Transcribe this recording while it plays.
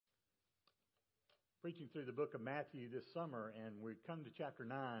preaching through the book of Matthew this summer, and we've come to chapter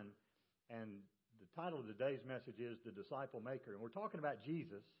 9, and the title of today's message is The Disciple Maker. And we're talking about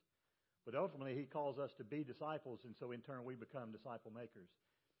Jesus, but ultimately He calls us to be disciples, and so in turn we become disciple makers.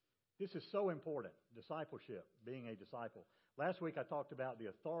 This is so important, discipleship, being a disciple. Last week I talked about the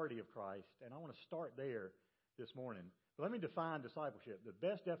authority of Christ, and I want to start there this morning. But let me define discipleship. The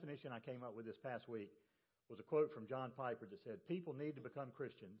best definition I came up with this past week was a quote from John Piper that said, "People need to become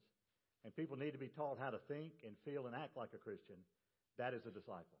Christians, and people need to be taught how to think and feel and act like a Christian. That is a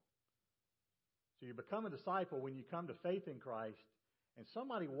disciple." So you become a disciple when you come to faith in Christ, and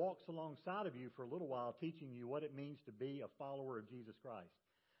somebody walks alongside of you for a little while teaching you what it means to be a follower of Jesus Christ.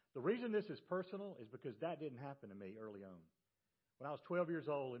 The reason this is personal is because that didn't happen to me early on. When I was 12 years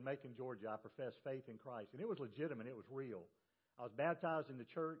old in Macon, Georgia, I professed faith in Christ, and it was legitimate. It was real. I was baptized in the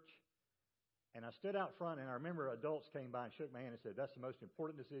church, and I stood out front, and I remember adults came by and shook my hand and said, "That's the most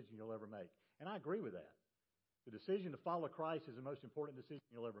important decision you'll ever make." And I agree with that. The decision to follow Christ is the most important decision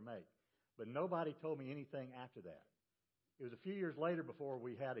you'll ever make. But nobody told me anything after that. It was a few years later before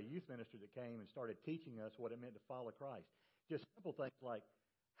we had a youth minister that came and started teaching us what it meant to follow Christ. Just simple things like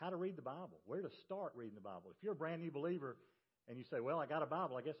how to read the Bible, where to start reading the Bible. If you're a brand new believer and you say, "Well, I got a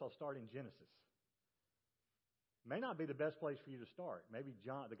Bible, I guess I'll start in Genesis." May not be the best place for you to start. Maybe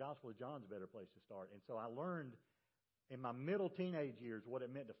the Gospel of John's a better place to start. And so I learned in my middle teenage years what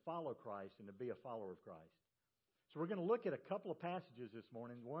it meant to follow Christ and to be a follower of Christ. So we're going to look at a couple of passages this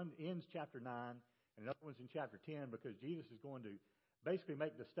morning. One ends chapter 9, and another one's in chapter 10, because Jesus is going to basically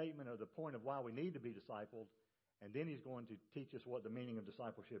make the statement of the point of why we need to be discipled, and then He's going to teach us what the meaning of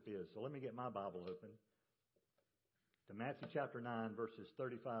discipleship is. So let me get my Bible open to Matthew chapter 9, verses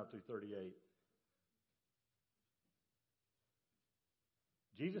 35 through 38.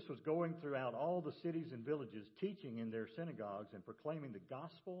 Jesus was going throughout all the cities and villages, teaching in their synagogues and proclaiming the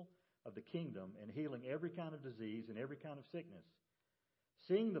gospel of the kingdom and healing every kind of disease and every kind of sickness.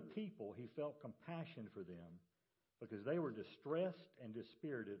 Seeing the people, He felt compassion for them because they were distressed and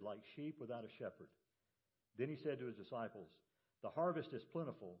dispirited like sheep without a shepherd. Then He said to His disciples, "The harvest is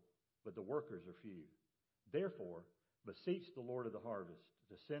plentiful, but the workers are few. Therefore, beseech the Lord of the harvest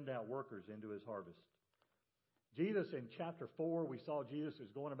to send out workers into His harvest." Jesus, in chapter 4, we saw Jesus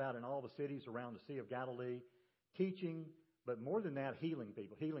was going about in all the cities around the Sea of Galilee, teaching, but more than that, healing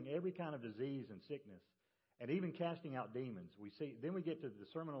people, healing every kind of disease and sickness, and even casting out demons. Then we get to the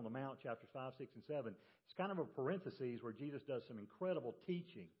Sermon on the Mount, chapters 5, 6, and 7. It's kind of a parenthesis where Jesus does some incredible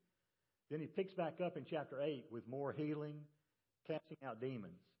teaching. Then He picks back up in chapter 8 with more healing, casting out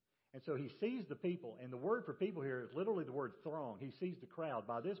demons. And so He sees the people, and the word for people here is literally the word throng. He sees the crowd.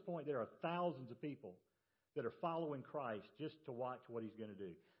 By this point, there are thousands of people that are following Christ just to watch what He's going to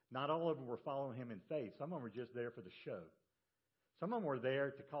do. Not all of them were following Him in faith. Some of them were just there for the show. Some of them were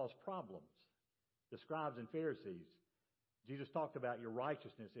there to cause problems. The scribes and Pharisees. Jesus talked about your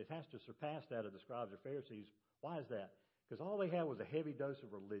righteousness. It has to surpass that of the scribes or Pharisees. Why is that? Because all they had was a heavy dose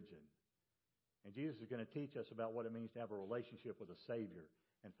of religion. And Jesus is going to teach us about what it means to have a relationship with a Savior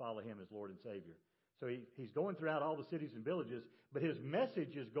and follow Him as Lord and Savior. So He's going throughout all the cities and villages, but His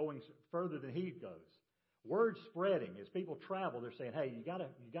message is going further than He goes. Word spreading. As people travel, they're saying, "Hey, you got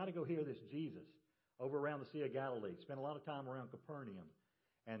to go hear this Jesus over around the Sea of Galilee." Spent a lot of time around Capernaum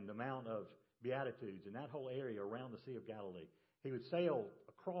and the Mount of Beatitudes and that whole area around the Sea of Galilee. He would sail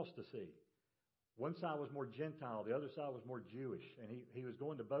across the sea. One side was more Gentile, the other side was more Jewish, and he was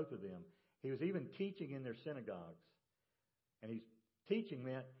going to both of them. He was even teaching in their synagogues. And He's teaching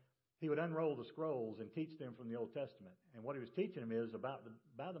meant He would unroll the scrolls and teach them from the Old Testament. And what He was teaching them is about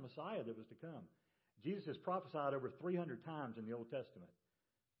the Messiah that was to come. Jesus has prophesied over 300 times in the Old Testament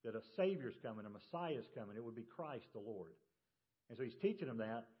that a Savior's coming, a Messiah's coming. It would be Christ the Lord. And so He's teaching them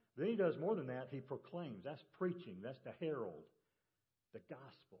that. Then He does more than that. He proclaims. That's preaching. That's to herald the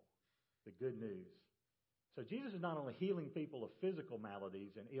gospel, the good news. So Jesus is not only healing people of physical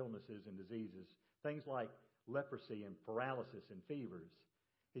maladies and illnesses and diseases, things like leprosy and paralysis and fevers.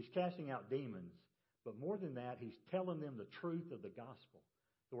 He's casting out demons. But more than that, He's telling them the truth of the gospel.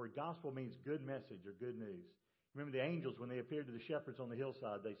 The word gospel means good message or good news. Remember the angels, when they appeared to the shepherds on the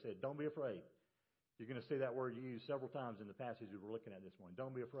hillside, they said, "Don't be afraid." You're going to see that word used several times in the passage we're looking at this morning.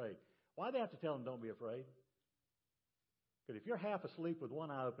 Don't be afraid. Why do they have to tell them don't be afraid? Because if you're half asleep with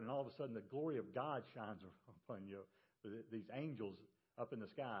one eye open and all of a sudden the glory of God shines upon you, these angels up in the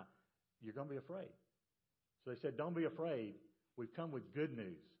sky, you're going to be afraid. So they said, "Don't be afraid. We've come with good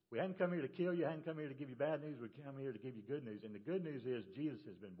news. We hadn't come here to kill you. Hadn't come here to give you bad news. We've come here to give you good news." And the good news is Jesus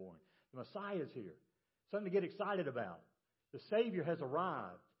has been born. The Messiah is here. Something to get excited about. The Savior has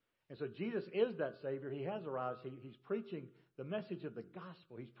arrived. And so Jesus is that Savior. He has arrived. He's preaching the message of the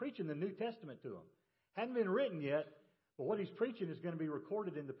gospel. He's preaching the New Testament to them. Hadn't been written yet, but what he's preaching is going to be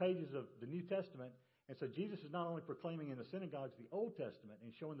recorded in the pages of the New Testament. And so Jesus is not only proclaiming in the synagogues the Old Testament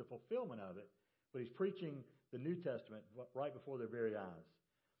and showing the fulfillment of it, but he's preaching the New Testament right before their very eyes.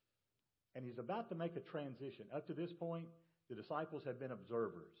 And he's about to make a transition. Up to this point, the disciples have been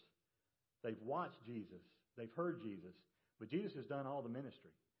observers. They've watched Jesus. They've heard Jesus. But Jesus has done all the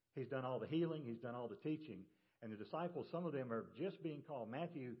ministry. He's done all the healing. He's done all the teaching. And the disciples, some of them are just being called.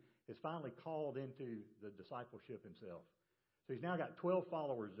 Matthew is finally called into the discipleship himself. So he's now got 12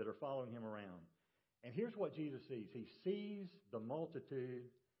 followers that are following him around. And here's what Jesus sees. He sees the multitude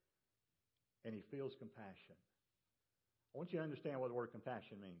and he feels compassion. I want you to understand what the word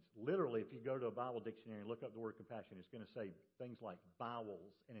compassion means. Literally, if you go to a Bible dictionary and look up the word compassion, it's going to say things like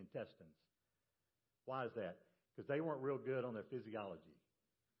bowels and intestines. Why is that? Because they weren't real good on their physiology.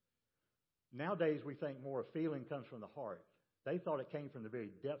 Nowadays, we think more of feeling comes from the heart. They thought it came from the very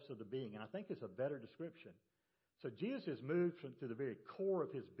depths of the being, and I think it's a better description. So Jesus has moved to the very core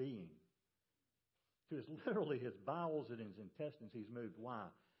of his being, to literally his bowels and his intestines. He's moved. Why?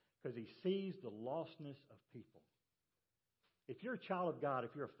 Because he sees the lostness of people. If you're a child of God,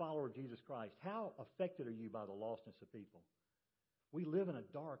 if you're a follower of Jesus Christ, how affected are you by the lostness of people? We live in a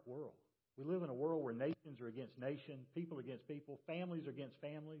dark world. We live in a world where nations are against nations, people against people, families are against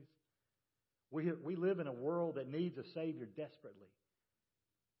families. We live in a world that needs a Savior desperately.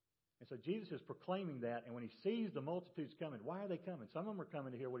 And so Jesus is proclaiming that, and when he sees the multitudes coming, why are they coming? Some of them are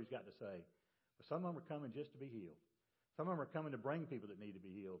coming to hear what he's got to say, but some of them are coming just to be healed. Some of them are coming to bring people that need to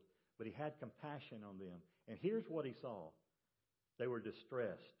be healed, but he had compassion on them. And here's what he saw. They were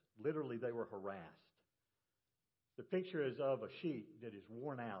distressed. Literally, they were harassed. The picture is of a sheep that is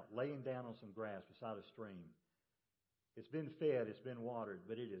worn out, laying down on some grass beside a stream. It's been fed, it's been watered,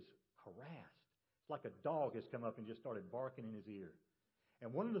 but it is harassed. It's like a dog has come up and just started barking in his ear.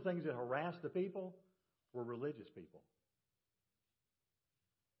 And one of the things that harassed the people were religious people.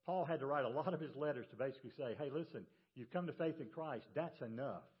 Paul had to write a lot of his letters to basically say, hey, listen, you've come to faith in Christ. That's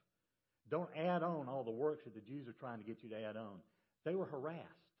enough. Don't add on all the works that the Jews are trying to get you to add on. They were harassed.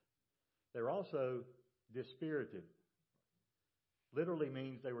 They were also dispirited. Literally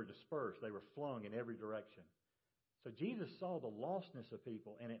means they were dispersed. They were flung in every direction. So Jesus saw the lostness of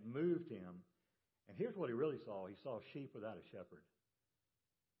people, and it moved him. And here's what he really saw. He saw sheep without a shepherd.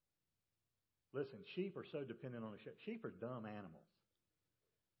 Listen, sheep are so dependent on a shepherd. Sheep are dumb animals.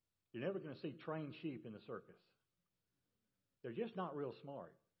 You're never going to see trained sheep in the circus. They're just not real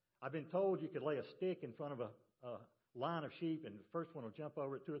smart. I've been told you could lay a stick in front of a line of sheep, and the first one will jump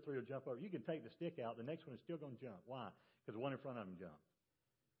over it, 2 or 3 will jump over it. You can take the stick out, the next one is still going to jump. Why? Because the one in front of them jumped.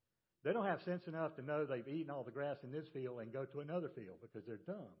 They don't have sense enough to know they've eaten all the grass in this field and go to another field because they're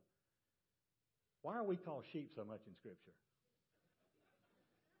dumb. Why are we called sheep so much in Scripture?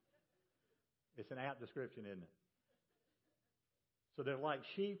 It's an apt description, isn't it? So they're like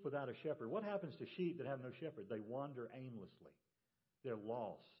sheep without a shepherd. What happens to sheep that have no shepherd? They wander aimlessly. They're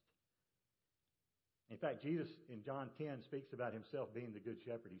lost. In fact, Jesus in John 10 speaks about himself being the good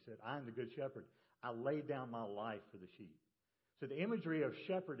shepherd. He said, I am the good shepherd. I lay down my life for the sheep. So the imagery of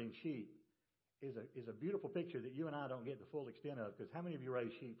shepherd and sheep is a beautiful picture that you and I don't get the full extent of, because how many of you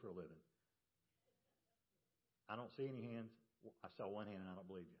raise sheep for a living? I don't see any hands. I saw one hand and I don't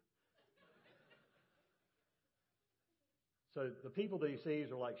believe you. So the people that he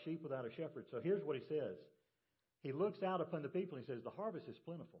sees are like sheep without a shepherd. So here's what he says. He looks out upon the people and he says, the harvest is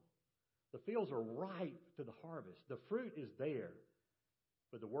plentiful. The fields are ripe to the harvest. The fruit is there,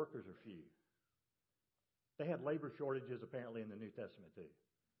 but the workers are few. They had labor shortages apparently in the New Testament too.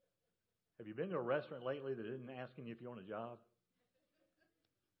 Have you been to a restaurant lately that isn't asking you if you want a job?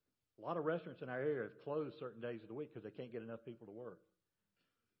 A lot of restaurants in our area have closed certain days of the week because they can't get enough people to work.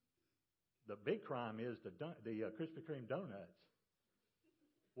 The big crime is the Krispy Kreme donuts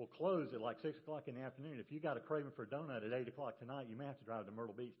will close at like 6 o'clock in the afternoon. If you got a craving for a donut at 8 o'clock tonight, you may have to drive to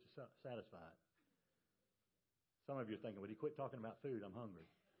Myrtle Beach to satisfy it. Some of you are thinking, would he quit talking about food? I'm hungry.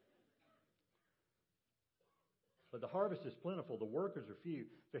 But the harvest is plentiful. The workers are few.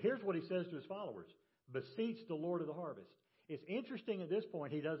 So here's what he says to his followers. Beseech the Lord of the harvest. It's interesting at this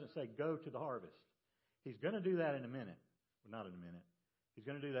point he doesn't say go to the harvest. He's going to do that in a minute. Well, not in a minute. He's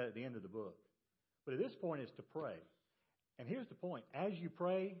going to do that at the end of the book. But at this point it's to pray. And here's the point. As you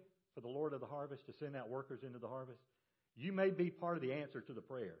pray for the Lord of the harvest to send out workers into the harvest, you may be part of the answer to the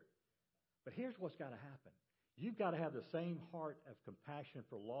prayer. But here's what's got to happen. You've got to have the same heart of compassion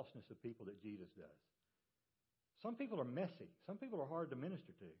for lostness of people that Jesus does. Some people are messy. Some people are hard to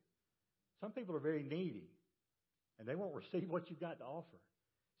minister to. Some people are very needy, and they won't receive what you've got to offer.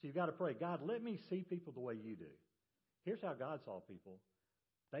 So you've got to pray, God, let me see people the way you do. Here's how God saw people.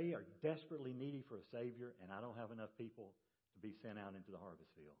 They are desperately needy for a Savior, and I don't have enough people to be sent out into the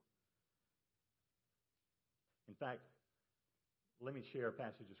harvest field. In fact, let me share a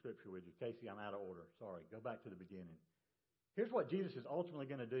passage of Scripture with you. Casey, I'm out of order. Sorry. Go back to the beginning. Here's what Jesus is ultimately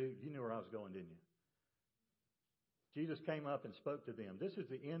going to do. You knew where I was going, didn't you? Jesus came up and spoke to them. This is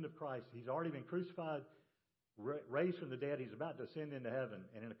the end of Christ. He's already been crucified, raised from the dead. He's about to ascend into heaven.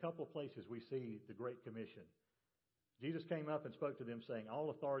 And in a couple of places we see the Great Commission. Jesus came up and spoke to them saying, all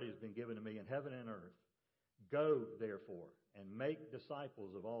authority has been given to me in heaven and earth. Go, therefore, and make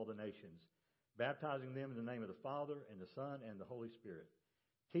disciples of all the nations, baptizing them in the name of the Father and the Son and the Holy Spirit,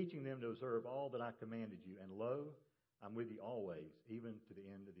 teaching them to observe all that I commanded you. And lo, I'm with you always, even to the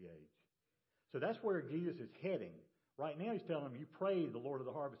end of the age. So that's where Jesus is heading. Right now he's telling them, you pray the Lord of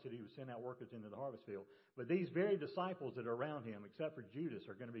the harvest that he would send out workers into the harvest field. But these very disciples that are around him, except for Judas,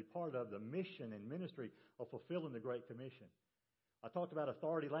 are going to be part of the mission and ministry of fulfilling the Great Commission. I talked about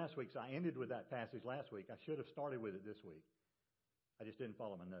authority last week, so I ended with that passage last week. I should have started with it this week. I just didn't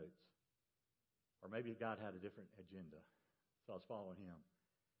follow my notes. Or maybe God had a different agenda, so I was following him.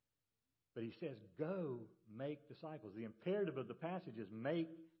 But he says, go make disciples. The imperative of the passage is make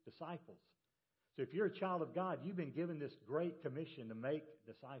disciples. So if you're a child of God, you've been given this great commission to make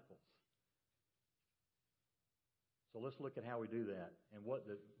disciples. So let's look at how we do that and what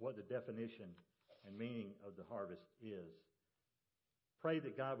the definition and meaning of the harvest is. Pray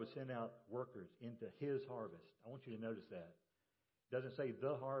that God would send out workers into his harvest. I want you to notice that. It doesn't say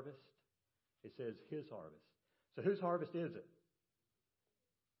the harvest. It says his harvest. So whose harvest is it?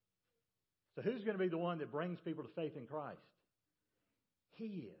 So who's going to be the one that brings people to faith in Christ?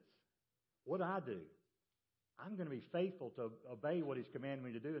 He is. What do I do? I'm going to be faithful to obey what he's commanded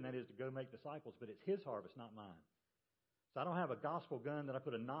me to do, and that is to go make disciples, but it's his harvest, not mine. So I don't have a gospel gun that I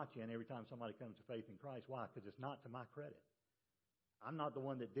put a notch in every time somebody comes to faith in Christ. Why? Because it's not to my credit. I'm not the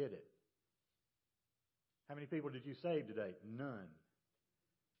one that did it. How many people did you save today? None.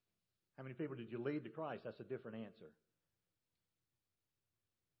 How many people did you lead to Christ? That's a different answer.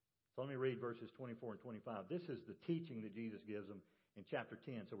 So let me read verses 24 and 25. This is the teaching that Jesus gives them in chapter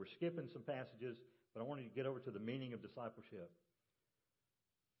 10. So we're skipping some passages, but I want you to get over to the meaning of discipleship.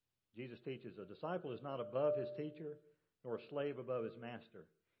 Jesus teaches, a disciple is not above his teacher, nor a slave above his master.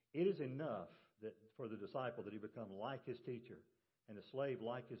 It is enough that for the disciple that he become like his teacher, and the slave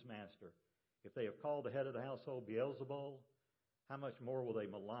like his master. If they have called the head of the household Beelzebul, how much more will they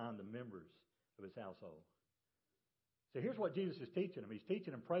malign the members of his household? So here's what Jesus is teaching them. He's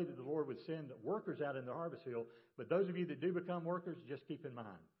teaching them, pray that the Lord would send workers out in the harvest field. But those of you that do become workers, just keep in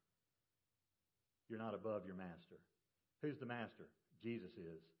mind, you're not above your master. Who's the master? Jesus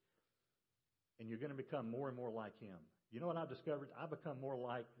is. And you're going to become more and more like him. You know what I've discovered? I become more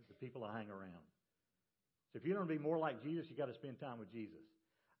like the people I hang around. So if you want to be more like Jesus, you've got to spend time with Jesus.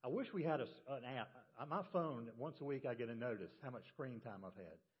 I wish we had an app. On my phone, once a week I get a notice how much screen time I've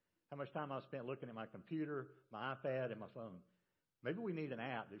had. How much time I've spent looking at my computer, my iPad, and my phone. Maybe we need an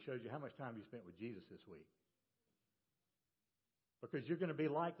app that shows you how much time you spent with Jesus this week. Because you're going to be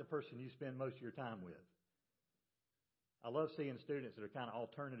like the person you spend most of your time with. I love seeing students that are kind of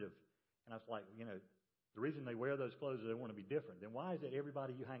alternative. And I was like, you know, the reason they wear those clothes is they want to be different. Then why is it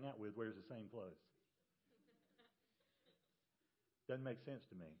everybody you hang out with wears the same clothes? Doesn't make sense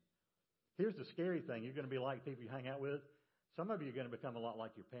to me. Here's the scary thing. You're going to be like people you hang out with. Some of you are going to become a lot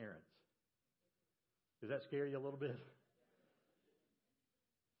like your parents. Does that scare you a little bit?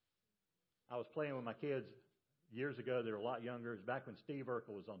 I was playing with my kids years ago. They were a lot younger. It was back when Steve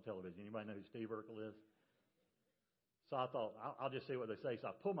Urkel was on television. Anybody know who Steve Urkel is? So I thought, I'll just see what they say. So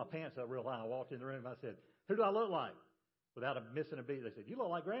I pulled my pants up real high. I walked in the room. I said, who do I look like? Without missing a beat, they said, you look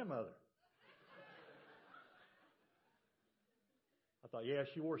like grandmother. I thought, yeah,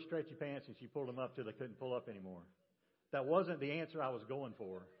 she wore stretchy pants and she pulled them up till they couldn't pull up anymore. That wasn't the answer I was going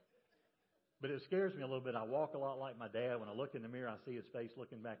for. But it scares me a little bit. I walk a lot like my dad. When I look in the mirror, I see his face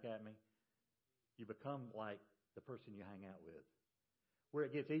looking back at me. You become like the person you hang out with. Where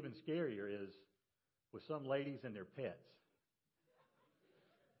it gets even scarier is with some ladies and their pets.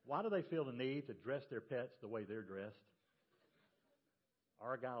 Why do they feel the need to dress their pets the way they're dressed?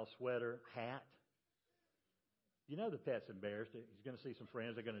 Argyle sweater, hat. You know the pet's embarrassed. He's going to see some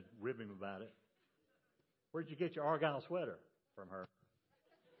friends. They're going to rib him about it. Where'd you get your Argyle sweater? From her.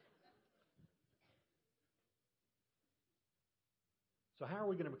 So how are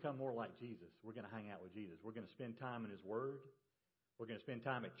we going to become more like Jesus? We're going to hang out with Jesus. We're going to spend time in his word. We're going to spend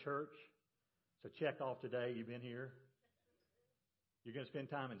time at church. So check off today, you've been here. You're going to spend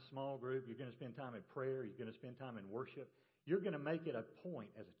time in small group. You're going to spend time in prayer. You're going to spend time in worship. You're going to make it a point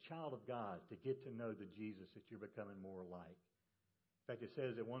as a child of God to get to know the Jesus that you're becoming more like. In fact, it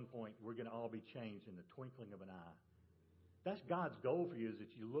says at one point, we're going to all be changed in the twinkling of an eye. That's God's goal for you, is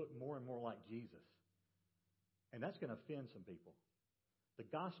that you look more and more like Jesus. And that's going to offend some people. The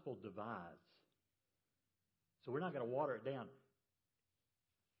gospel divides. So we're not going to water it down.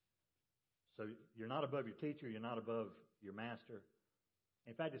 So you're not above your teacher, you're not above your master.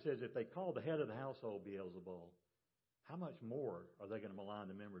 In fact, it says if they call the head of the household Beelzebul, how much more are they going to malign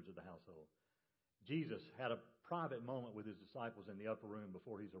the members of the household? Jesus had a private moment with his disciples in the upper room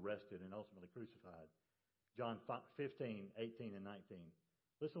before he's arrested and ultimately crucified. John 15, 18, and 19.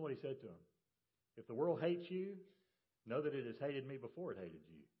 Listen to what he said to them. If the world hates you, know that it has hated me before it hated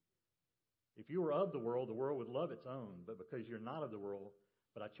you. If you were of the world would love its own. But because you're not of the world,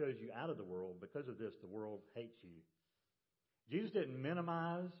 but I chose you out of the world, because of this, the world hates you. Jesus didn't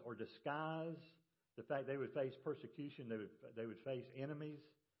minimize or disguise the fact they would face persecution, they would face enemies.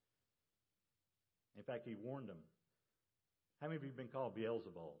 In fact, he warned them. How many of you have been called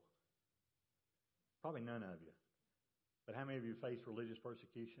Beelzebul? Probably none of you. But how many of you face religious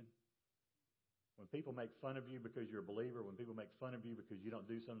persecution? When people make fun of you because you're a believer, when people make fun of you because you don't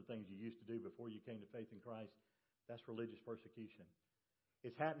do some of the things you used to do before you came to faith in Christ, that's religious persecution.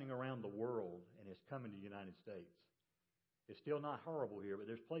 It's happening around the world, and it's coming to the United States. It's still not horrible here, but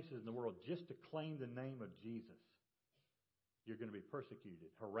there's places in the world just to claim the name of Jesus. You're going to be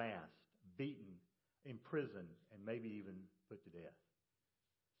persecuted, harassed, beaten, imprisoned, and maybe even put to death.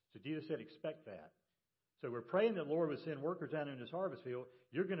 So Jesus said, expect that. So we're praying that the Lord would send workers out into this harvest field.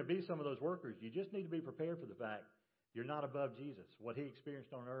 You're going to be some of those workers. You just need to be prepared for the fact you're not above Jesus. What he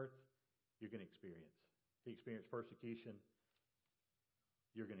experienced on earth, you're going to experience. He experienced persecution.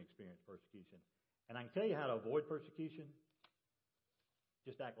 You're going to experience persecution. And I can tell you how to avoid persecution.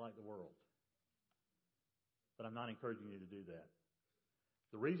 Just act like the world. But I'm not encouraging you to do that.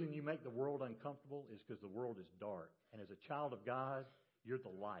 The reason you make the world uncomfortable is because the world is dark. And as a child of God, you're the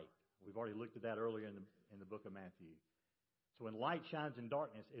light. We've already looked at that earlier in the book of Matthew. So when light shines in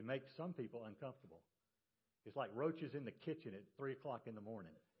darkness, it makes some people uncomfortable. It's like roaches in the kitchen at 3 o'clock in the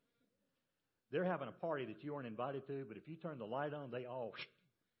morning. They're having a party that you weren't invited to, but if you turn the light on, they all...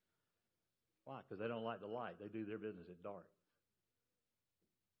 Why? Because they don't like the light. They do their business at dark.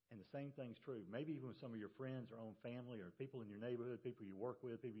 And the same thing's true. Maybe even with some of your friends or own family or people in your neighborhood, people you work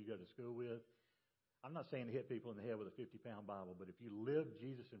with, people you go to school with. I'm not saying to hit people in the head with a 50-pound Bible, but if you live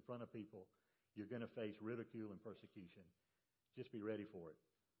Jesus in front of people, you're going to face ridicule and persecution. Just be ready for it.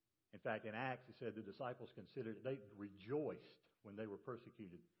 In fact, in Acts, it said the disciples considered it. They rejoiced when they were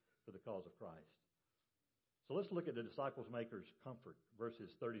persecuted for the cause of Christ. So let's look at the disciples' makers' comfort,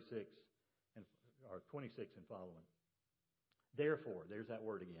 verses 36 or 26 and following. Therefore, there's that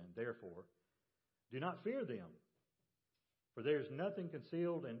word again, therefore, do not fear them. For there is nothing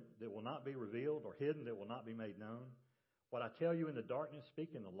concealed and that will not be revealed, or hidden that will not be made known. What I tell you in the darkness,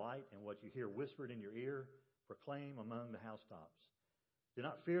 speak in the light, and what you hear whispered in your ear, proclaim among the housetops. Do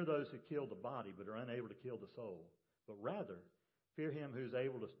not fear those who kill the body, but are unable to kill the soul. But rather, fear him who is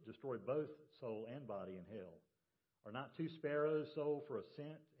able to destroy both soul and body in hell. Are not 2 sparrows sold for a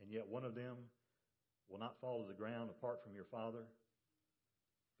cent, and yet one of them will not fall to the ground apart from your Father?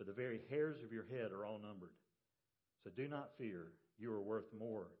 But the very hairs of your head are all numbered. So do not fear, you are worth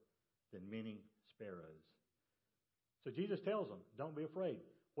more than many sparrows. So Jesus tells them, don't be afraid.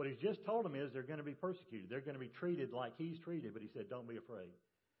 What he's just told them is they're going to be persecuted. They're going to be treated like he's treated, but he said, don't be afraid.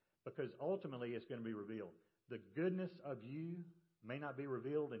 Because ultimately it's going to be revealed. The goodness of you may not be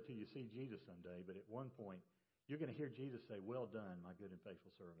revealed until you see Jesus someday, but at one point you're going to hear Jesus say, well done, my good and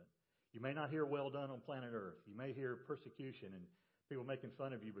faithful servant. You may not hear well done on planet Earth. You may hear persecution and people making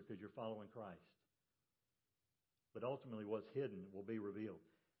fun of you because you're following Christ. But ultimately what's hidden will be revealed.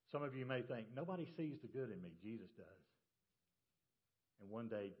 Some of you may think, nobody sees the good in me. Jesus does. And one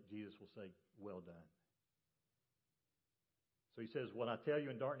day Jesus will say, well done. So he says, what I tell you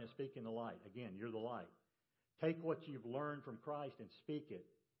in darkness, speak in the light. Again, you're the light. Take what you've learned from Christ and speak it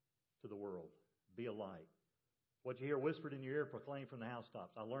to the world. Be a light. What you hear whispered in your ear, proclaim from the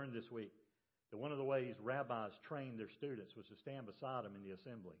housetops. I learned this week that one of the ways rabbis trained their students was to stand beside them in the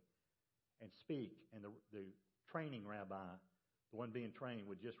assembly and speak. And the training rabbi, the one being trained,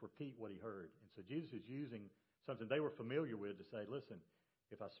 would just repeat what he heard. And so Jesus is using something they were familiar with to say, listen,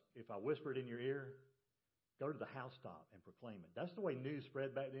 if I whisper it in your ear, go to the housetop and proclaim it. That's the way news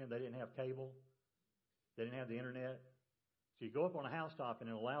spread back then. They didn't have cable. They didn't have the internet. So you go up on a housetop and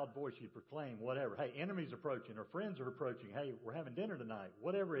in a loud voice you proclaim whatever. Hey, enemies approaching or friends are approaching. Hey, we're having dinner tonight.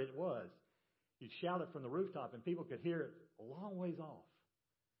 Whatever it was. You'd shout it from the rooftop and people could hear it a long ways off.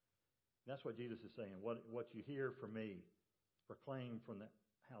 That's what Jesus is saying. What you hear from me, proclaim from the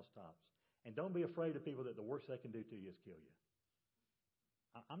housetops. And don't be afraid of people that the worst they can do to you is kill you.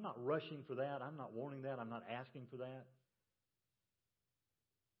 I'm not rushing for that. I'm not wanting that. I'm not asking for that.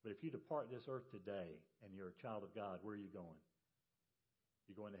 But if you depart this earth today and you're a child of God, where are you going?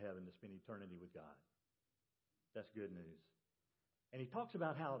 You're going to heaven to spend eternity with God. That's good news. And he talks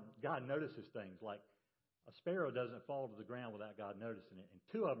about how God notices things, like a sparrow doesn't fall to the ground without God noticing it. And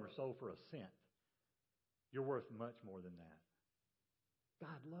 2 of them are sold for a cent. You're worth much more than that.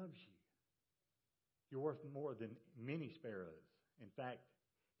 God loves you. You're worth more than many sparrows. In fact,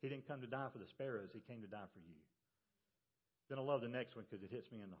 He didn't come to die for the sparrows. He came to die for you. Then I love the next one because it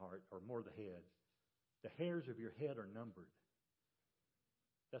hits me in the heart, or more the head. The hairs of your head are numbered.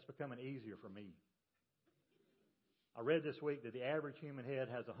 That's becoming easier for me. I read this week that the average human head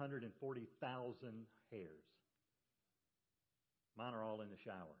has 140,000 hairs. Mine are all in the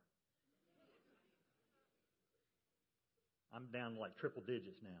shower. I'm down to like triple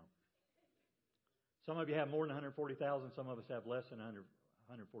digits now. Some of you have more than 140,000. Some of us have less than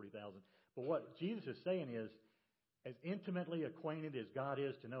 140,000. But what Jesus is saying is, as intimately acquainted as God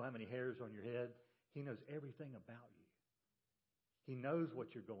is to know how many hairs on your head, He knows everything about you. He knows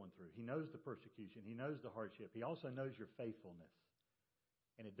what you're going through. He knows the persecution. He knows the hardship. He also knows your faithfulness.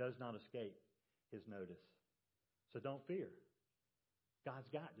 And it does not escape His notice. So don't fear. God's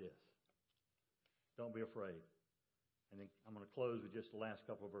got this. Don't be afraid. And then I'm going to close with just the last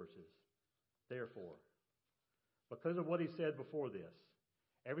couple of verses. Therefore, because of what He said before this,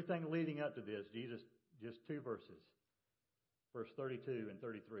 everything leading up to this, Jesus, just 2 verses, verse 32 and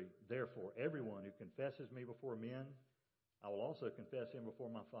 33. Therefore, everyone who confesses me before men, I will also confess him before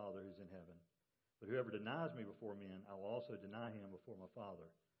my Father who's in heaven. But whoever denies me before men, I will also deny him before my Father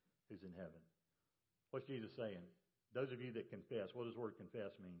who's in heaven. What's Jesus saying? Those of you that confess, what does the word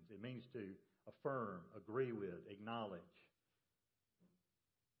confess mean? It means to affirm, agree with, acknowledge.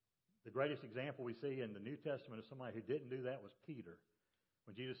 The greatest example we see in the New Testament of somebody who didn't do that was Peter.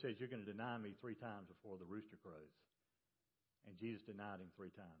 When Jesus says, you're going to deny me 3 times before the rooster crows. And Jesus denied him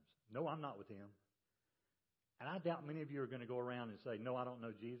 3 times. No, I'm not with him. And I doubt many of you are going to go around and say, no, I don't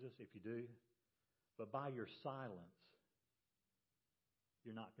know Jesus, if you do. But by your silence,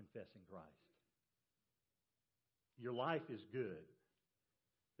 you're not confessing Christ. Your life is good.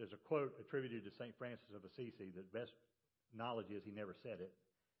 There's a quote attributed to St. Francis of Assisi. The best knowledge is he never said it.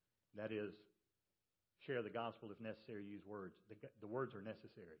 That is, share the gospel if necessary, use words. The words are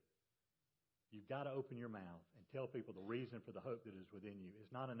necessary. You've got to open your mouth and tell people the reason for the hope that is within you. It's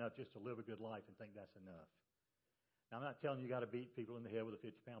not enough just to live a good life and think that's enough. Now, I'm not telling you got to beat people in the head with a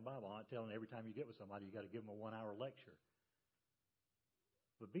 50-pound Bible. I'm not telling every time you get with somebody you got to give them a 1-hour lecture.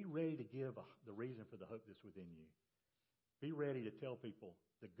 But be ready to give the reason for the hope that's within you. Be ready to tell people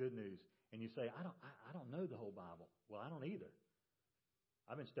the good news. And you say, I don't know the whole Bible. Well, I don't either.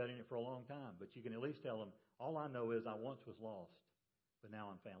 I've been studying it for a long time, but you can at least tell them, all I know is I once was lost, but now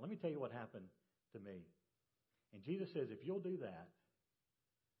I'm found. Let me tell you what happened to me. And Jesus says, if you'll do that,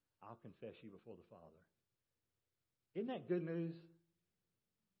 I'll confess you before the Father. Isn't that good news?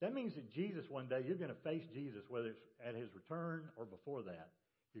 That means that Jesus, one day, you're going to face Jesus, whether it's at His return or before that.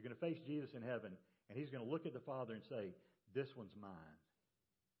 You're going to face Jesus in heaven, and He's going to look at the Father and say, this one's mine.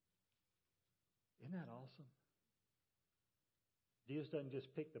 Isn't that awesome? Jesus doesn't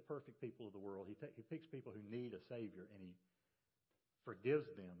just pick the perfect people of the world. He picks people who need a Savior, and He forgives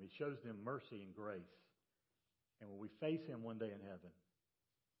them. He shows them mercy and grace. And when we face Him one day in heaven,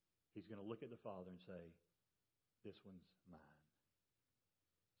 He's going to look at the Father and say, this one's mine.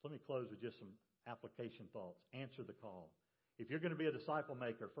 So let me close with just some application thoughts. Answer the call. If you're going to be a disciple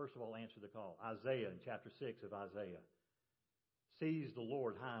maker, first of all, answer the call. Isaiah, in chapter 6 of Isaiah, sees the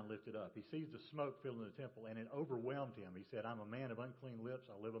Lord high and lifted up. He sees the smoke filling the temple, and it overwhelmed him. He said, I'm a man of unclean lips.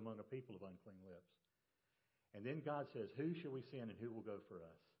 I live among a people of unclean lips. And then God says, who shall we send and who will go for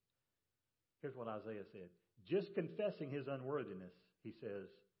us? Here's what Isaiah said. Just confessing his unworthiness, he says,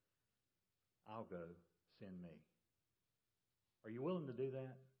 I'll go, send me. Are you willing to do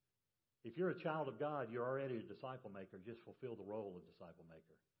that? If you're a child of God, you're already a disciple maker. Just fulfill the role of disciple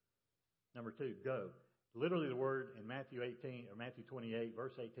maker. Number 2, go. Literally the word in Matthew 18 or Matthew 28,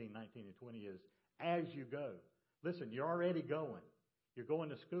 verse 18, 19, and 20 is as you go. Listen, you're already going. You're going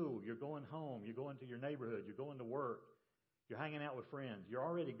to school. You're going home. You're going to your neighborhood. You're going to work. You're hanging out with friends. You're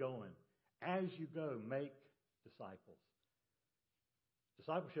already going. As you go, make disciples.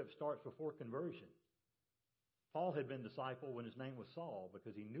 Discipleship starts before conversion. Paul had been disciple when his name was Saul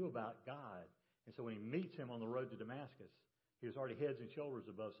because he knew about God. And so when he meets him on the road to Damascus, he was already heads and shoulders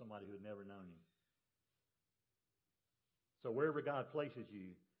above somebody who had never known him. So wherever God places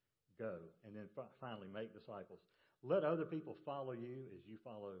you, go. And then finally, make disciples. Let other people follow you as you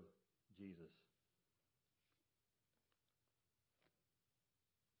follow Jesus.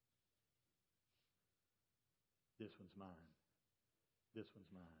 This one's mine. This one's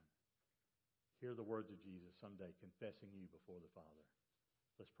mine. Hear the words of Jesus someday confessing you before the Father.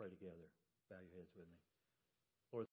 Let's pray together. Bow your heads with me.